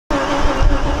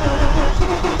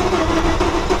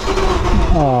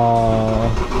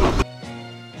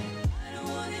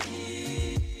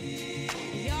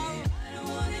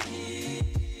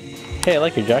Hey, I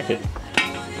like your jacket.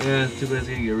 Yeah, too bad it's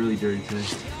gonna get really dirty today.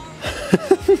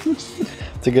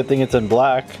 It's a good thing it's in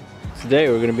black. Today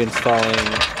we're gonna be installing,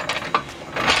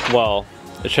 well,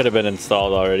 it should have been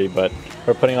installed already, but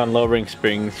we're putting on low ring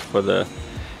springs for the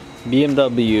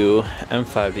BMW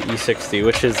M5, the E60,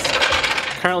 which is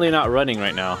currently not running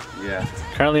right now. Yeah.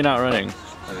 Currently not running.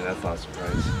 I mean, that's not a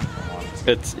surprise.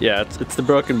 It's the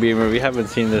broken beamer. We haven't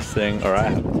seen this thing, or I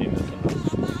haven't seen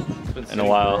this in a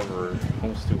while. For over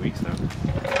almost 2 weeks now.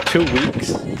 2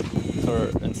 weeks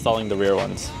for installing the rear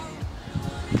ones.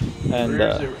 And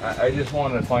I just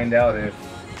want to find out if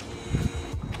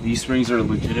these springs are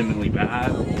legitimately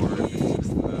bad or if it's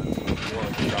just more of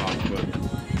a shock. But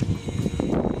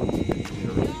you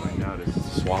know, to find out is to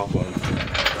swap them.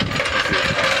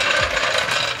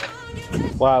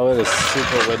 wow, it is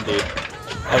super windy.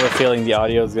 I have a feeling the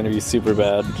audio is going to be super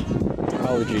bad.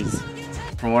 Apologies.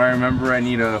 From what I remember, I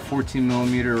need a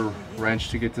 14mm wrench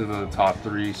to get to the top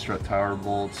 3 strut tower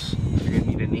bolts. You're going to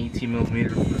need an 18mm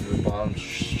for the bottom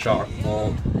shock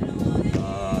bolt,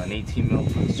 an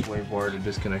 18mm for the sway bar to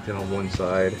disconnect it on one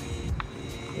side.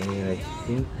 And I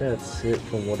think that's it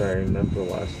from what I remember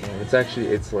last time.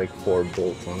 It's like 4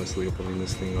 bolts, honestly, putting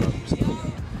this thing up. So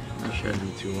it shouldn't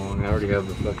be too long. I already have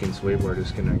the fucking sway bar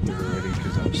disconnected already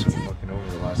because I was so fucking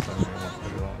over the last time I didn't want to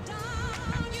put it on.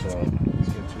 So let's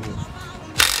get to it.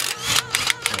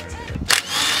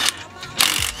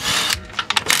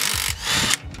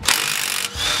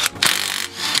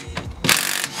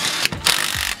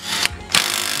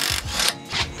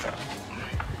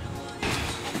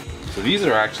 So these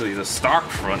are actually the stock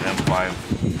front M5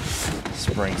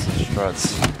 springs and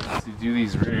struts. To do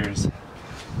these rears,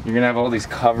 you're gonna have all these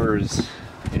covers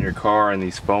in your car and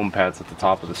these foam pads at the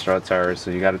top of the strut tower, so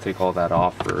you got to take all that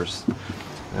off first.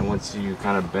 And once you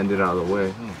kind of bend it out of the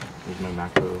way, there's my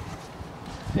macro.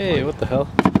 Hey, what the hell?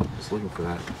 Just looking for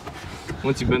that.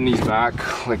 Once you bend these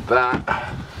back like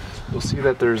that, you'll see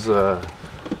that there's the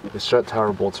strut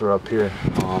tower bolts are up here.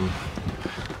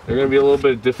 They're gonna be a little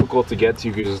bit difficult to get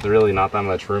to because there's really not that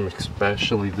much room,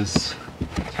 especially this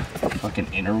fucking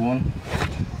inner one.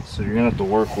 So you're gonna have to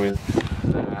work with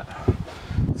that.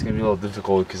 It's gonna be a little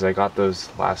difficult because I got those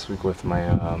last week with my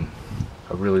a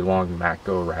really long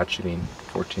Matco ratcheting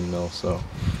 14mm. So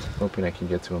hoping I can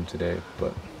get to them today.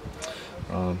 But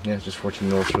yeah, just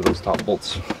 14mm for those top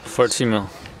bolts. 14mm.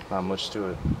 Not much to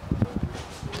it.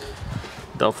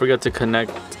 Don't forget to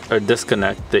connect or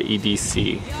disconnect the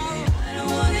EDC.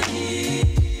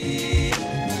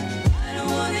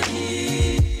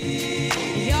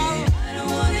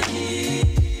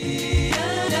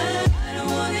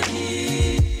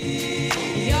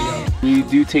 When you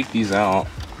do take these out,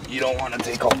 you don't want to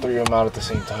take all 3 of them out at the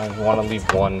same time. You want to leave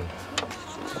one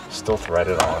still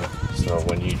threaded on, so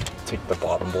when you take the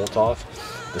bottom bolt off,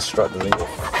 the strut doesn't go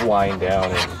flying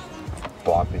down and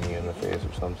bopping you in the face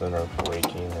or something, or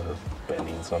breaking or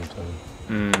bending something.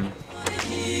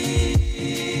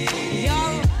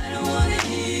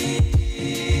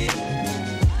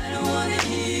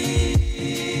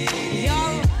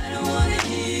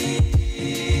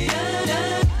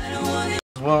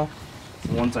 Well,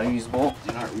 one-time use bolt,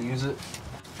 do not reuse it.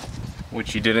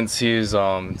 What you didn't see is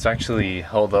it's actually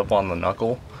held up on the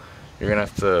knuckle. You're gonna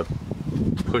have to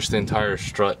push the entire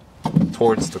strut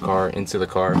towards the car, into the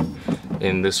car,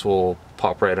 and this will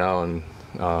pop right out and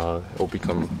it'll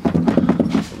become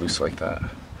loose like that.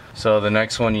 So the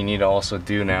next one you need to also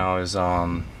do now is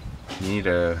you need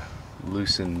to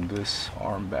loosen this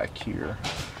arm back here,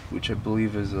 which I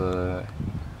believe is a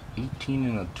 18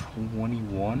 and a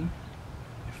 21.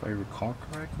 If I recall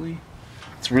correctly.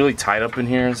 It's really tight up in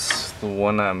here. It's the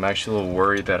one I'm actually a little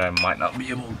worried that I might not be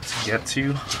able to get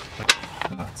to.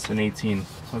 It's an 18.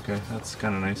 Okay, that's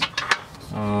kind of nice.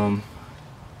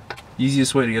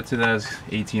 Easiest way to get to that is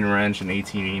 18 wrench and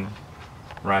 18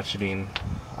 ratcheting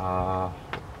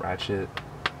ratchet.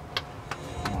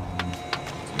 It's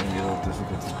gonna be a little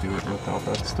difficult to do it without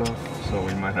that stuff, so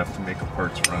we might have to make a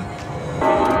parts run.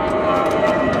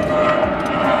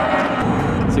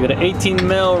 So you got an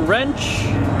 18mm wrench.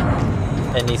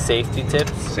 Any safety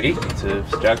tips? Safety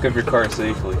tips? Jack up your car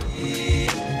safely.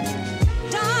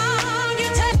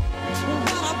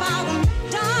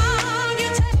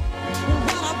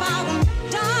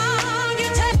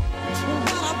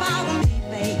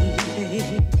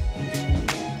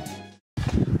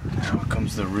 Now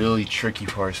comes the really tricky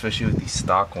part, especially with these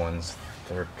stock ones.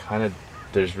 They're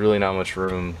there's really not much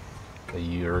room that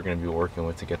you're going to be working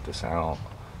with to get this out.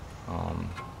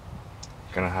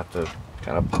 Gonna have to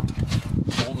kind of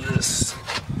hold this,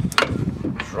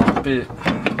 drop it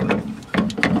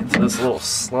into this little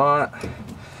slot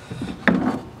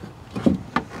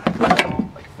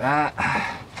like that.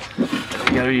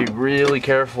 You gotta be really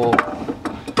careful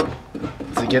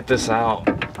to get this out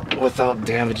without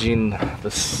damaging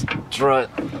the strut.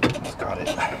 Just got it.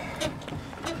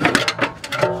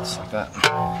 Just like that.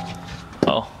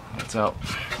 Oh, It's out.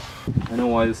 I know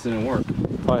why this didn't work.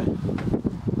 why?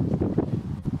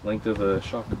 Length of the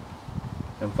shock.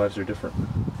 M5s are different.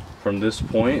 From this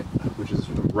point, which is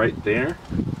right there,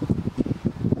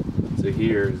 to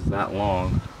here is that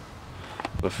long.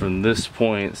 But from this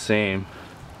point, same.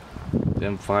 The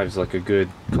M5 is like a good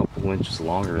couple inches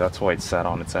longer. That's why it sat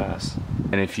on its ass.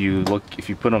 And if you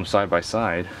put them side by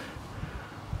side,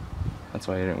 that's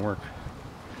why it didn't work.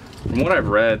 From what I've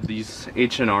read, these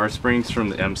H&R springs from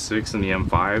the M6 and the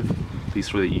M5, these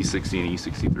for the E60 and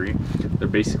E63, they're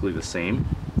basically the same.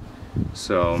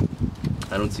 So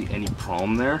I don't see any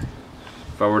problem there.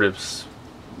 If I were to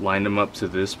line them up to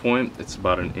this point, it's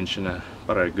about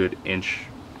a good inch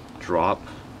drop.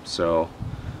 So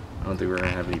I don't think we're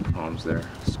gonna have any problems there.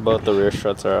 So both the rear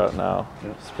struts are out now.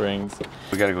 Yep. Springs.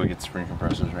 We gotta go get spring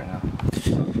compressors right now.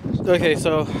 Okay,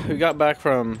 so we got back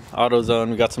from AutoZone.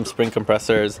 We got some spring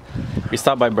compressors. We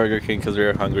stopped by Burger King because we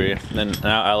were hungry. And then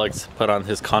now Alex put on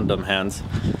his condom hands.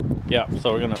 Yeah,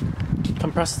 so we're gonna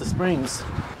compress the springs.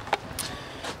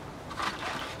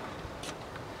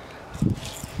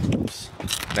 Oops.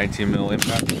 19 mil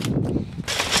impact.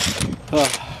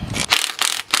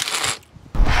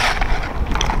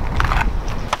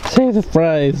 Save the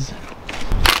fries.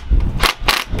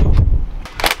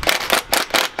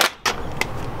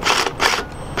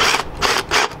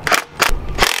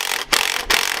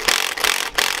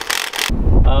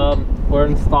 We're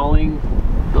installing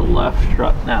the left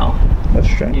strut now. Left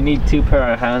strut. You need 2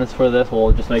 pair of hands for this. Well,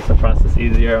 it just makes the process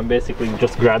easier. I'm basically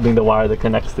just grabbing the wire that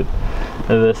connects to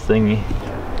this thingy.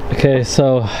 Okay,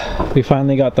 so we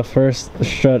finally got the first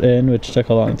strut in, which took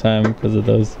a long time because of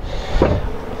the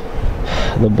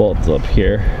bolts up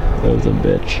here. That was a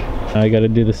bitch. Now I got to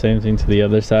do the same thing to the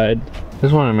other side.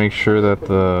 Just want to make sure that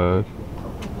the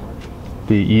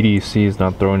EDC is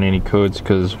not throwing any codes,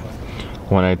 because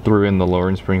when I threw in the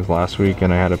lowering springs last week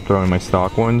and I had to throw in my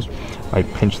stock ones, I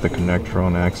pinched the connector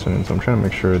on accident. So I'm trying to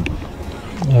make sure.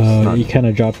 You kind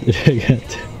of dropped it again.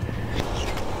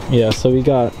 Yeah, so we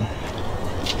got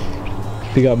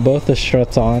both the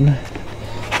struts on.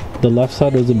 The left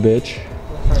side was a bitch.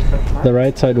 The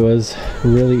right side was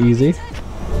really easy.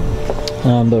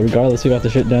 But regardless, we got the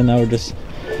shit done. Now we're just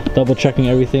double checking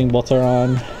everything. Bolts are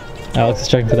on. Alex is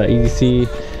checking for that EDC.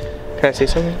 Can I say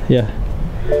something? Yeah.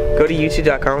 Go to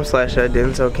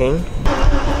youtube.com/DenzelKing.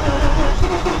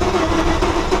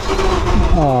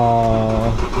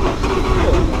 Aww.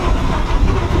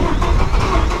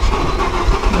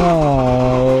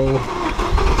 Oh.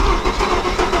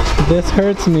 This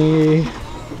hurts me.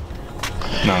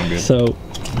 No, I'm good. So,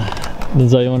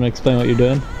 Denzel, you want to explain what you're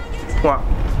doing? What?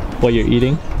 What you're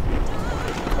eating?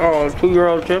 Oh,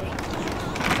 2-year-old chips?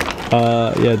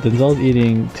 Yeah, Denzel's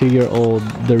eating 2-year-old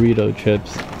Dorito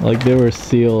chips. Like, they were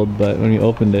sealed, but when he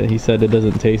opened it, he said it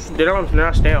doesn't taste. They're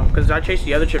not stale, because I chased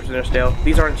the other chips and they're stale.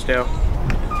 These aren't stale.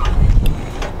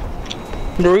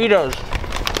 Doritos.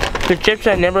 The chips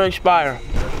that never expire.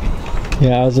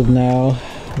 Yeah, as of now,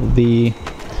 the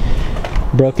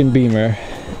broken Beamer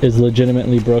is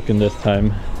legitimately broken this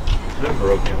time. It's been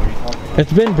broken. What are you talking about?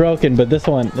 It's been broken, but this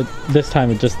time it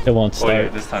won't start. Oh yeah,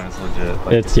 this time it's legit.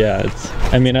 Like,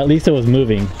 I mean, at least it was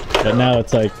moving, but now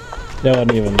it's like,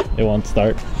 it won't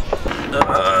start.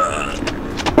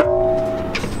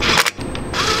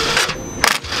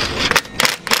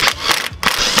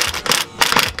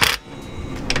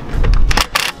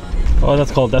 Oh,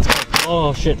 that's cold.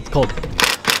 Oh shit, it's cold.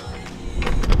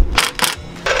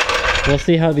 We'll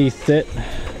see how these sit.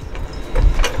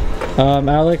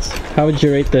 Alex, how would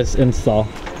you rate this install?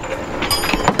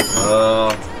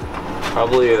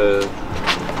 probably a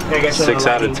 6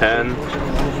 out of 10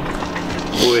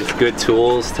 with good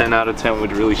tools. 10 out of 10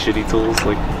 with really shitty tools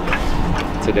like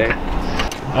today.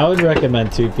 I would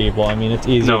recommend 2 people. I mean, it's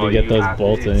easier to get those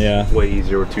bolts in, yeah. Way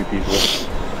easier with 2 people.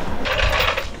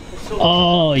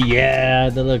 Oh yeah,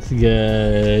 that looks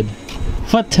good.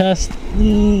 Foot test.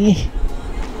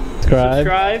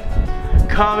 Subscribe,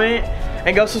 comment,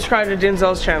 and go subscribe to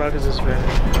Denzel's channel because it's better.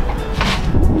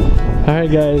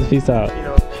 Alright guys, peace out.